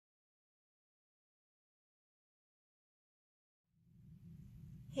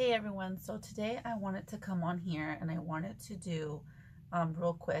Hey everyone, so today I wanted to come on here and I wanted to do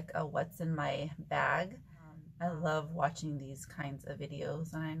real quick a what's in my bag. I love watching these kinds of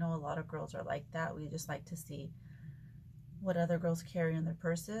videos, and I know a lot of girls are like that. We just like to see what other girls carry in their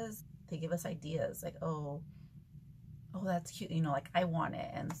purses. They give us ideas like, oh that's cute, you know, like I want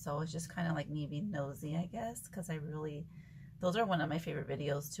it. And so it's just kind of like me being nosy, I guess, because those are one of my favorite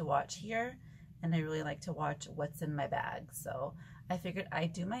videos to watch here, and I really like to watch what's in my bag. So I figured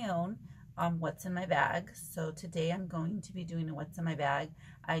I'd do my own what's in my bag. So today I'm going to be doing a what's in my bag.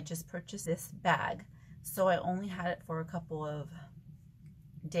 I just purchased this bag, so I only had it for a couple of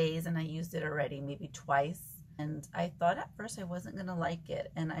days and I used it already maybe twice, and I thought at first I wasn't gonna like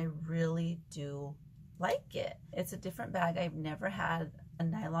it, and I really do like it. It's a different bag. I've never had a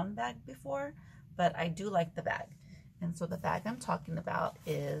nylon bag before, but I do like the bag. And so the bag I'm talking about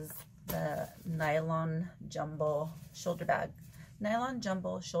is the Nylon Jumbo Shoulder Bag. Nylon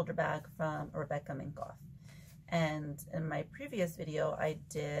Jumbo Shoulder Bag from MINKOFF. And in my previous video, I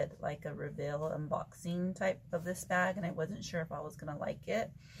did like a reveal unboxing type of this bag, and I wasn't sure if I was gonna like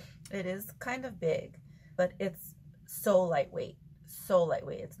it. It is kind of big, but it's so lightweight, so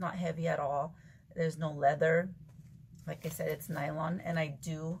lightweight. It's not heavy at all. There's no leather. Like I said, it's nylon, and I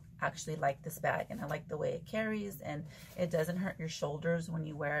do actually like this bag, and I like the way it carries, and it doesn't hurt your shoulders when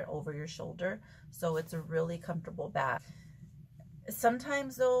you wear it over your shoulder. So it's a really comfortable bag.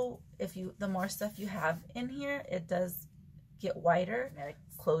 Sometimes though, the more stuff you have in here, it does get wider.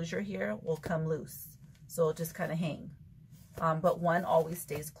 Closure here will come loose, so it'll just kind of hang. But one always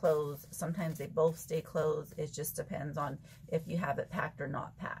stays closed. Sometimes they both stay closed. It just depends on if you have it packed or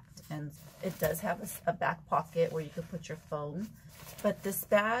not packed. And it does have a back pocket where you could put your phone. But this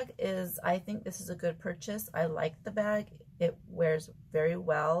bag I think this is a good purchase. I like the bag. It wears very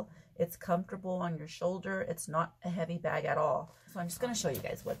well. It's comfortable on your shoulder. It's not a heavy bag at all. So I'm just going to show you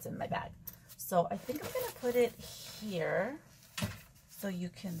guys what's in my bag. So I think I'm going to put it here so you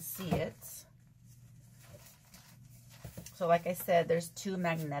can see it. So like I said, there's two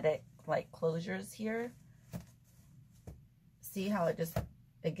magnetic like closures here. See how it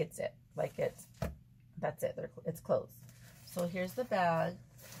gets it, like that's it, it's closed. So here's the bag,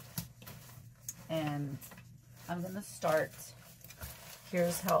 and I'm gonna start.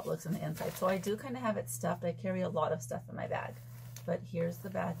 Here's how it looks on the inside. So I do kind of have it stuffed. I carry a lot of stuff in my bag, but here's the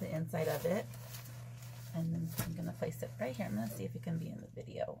bag, the inside of it. And then I'm gonna place it right here. I'm gonna see if it can be in the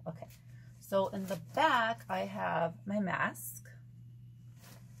video. Okay. So in the back, I have my mask.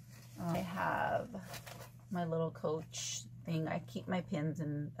 I have my little Coach thing. I keep my pins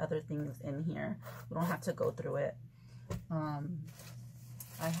and other things in here. We don't have to go through it.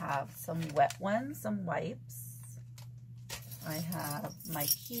 I have some wet ones, some wipes. I have my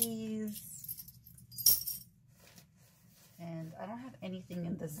keys. And I don't have anything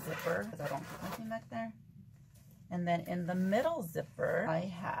in the zipper because I don't put anything back there. And then in the middle zipper, I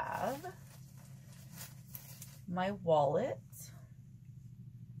have my wallet,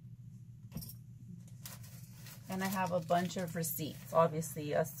 and I have a bunch of receipts.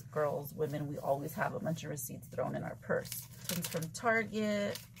 Obviously, us girls, women, we always have a bunch of receipts thrown in our purse. Things from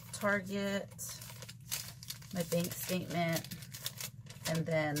Target, my bank statement, and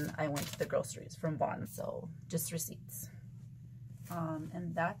then I went to the groceries from Vaughn, so just receipts.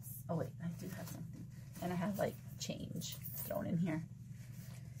 And that's, oh wait, I do have something. And I have like change thrown in here.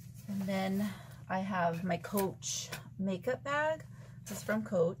 And then I have my Coach makeup bag. This is from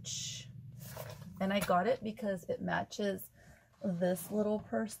Coach. And I got it because it matches this little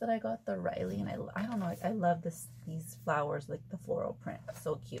purse that I got, the Riley. And I don't know, I love these flowers, like the floral print.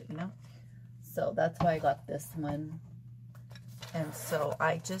 So cute, you know? So that's why I got this one. And so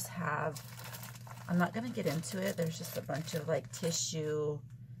I just have, I'm not going to get into it. There's just a bunch of like tissue,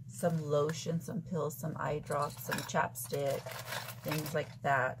 some lotion, some pills, some eye drops, some chapstick, things like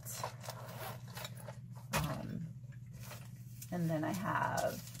that. And then I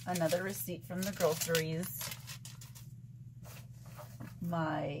have another receipt from the groceries.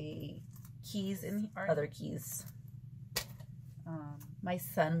 My keys in here, other keys. My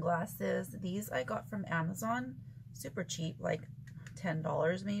sunglasses. These I got from Amazon. Super cheap, like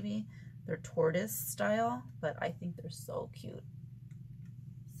 $10 maybe. They're tortoise style, but I think they're so cute.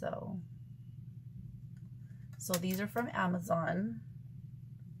 So these are from Amazon.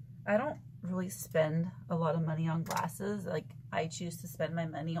 I don't really spend a lot of money on glasses. Like, I choose to spend my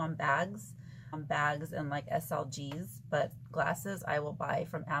money on bags and like SLGs, but glasses I will buy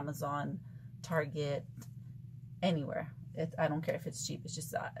from Amazon, Target, anywhere. I don't care if it's cheap. It's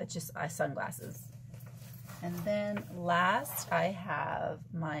just sunglasses. And then last, I have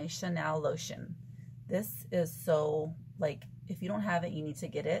my Chanel lotion. This is so like if you don't have it, you need to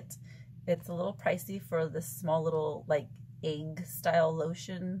get it. It's a little pricey for this small little like egg style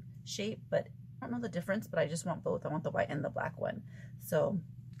lotion shape, but I don't know the difference, but I just want both. I want the white and the black one. So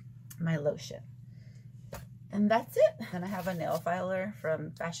my lotion. And that's it. Then I have a nail filer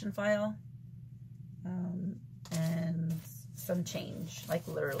from Fashion File. And some change, like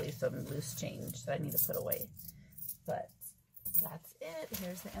literally some loose change that I need to put away. But that's it.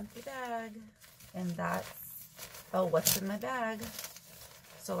 Here's the empty bag. And that's, oh, what's in my bag.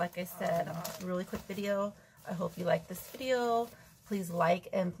 So like I said, really quick video. I hope you like this video. Please like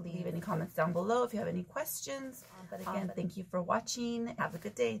and please leave any comments down below if you have any questions. But again, thank you for watching. Have a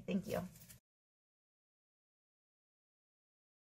good day. Thank you.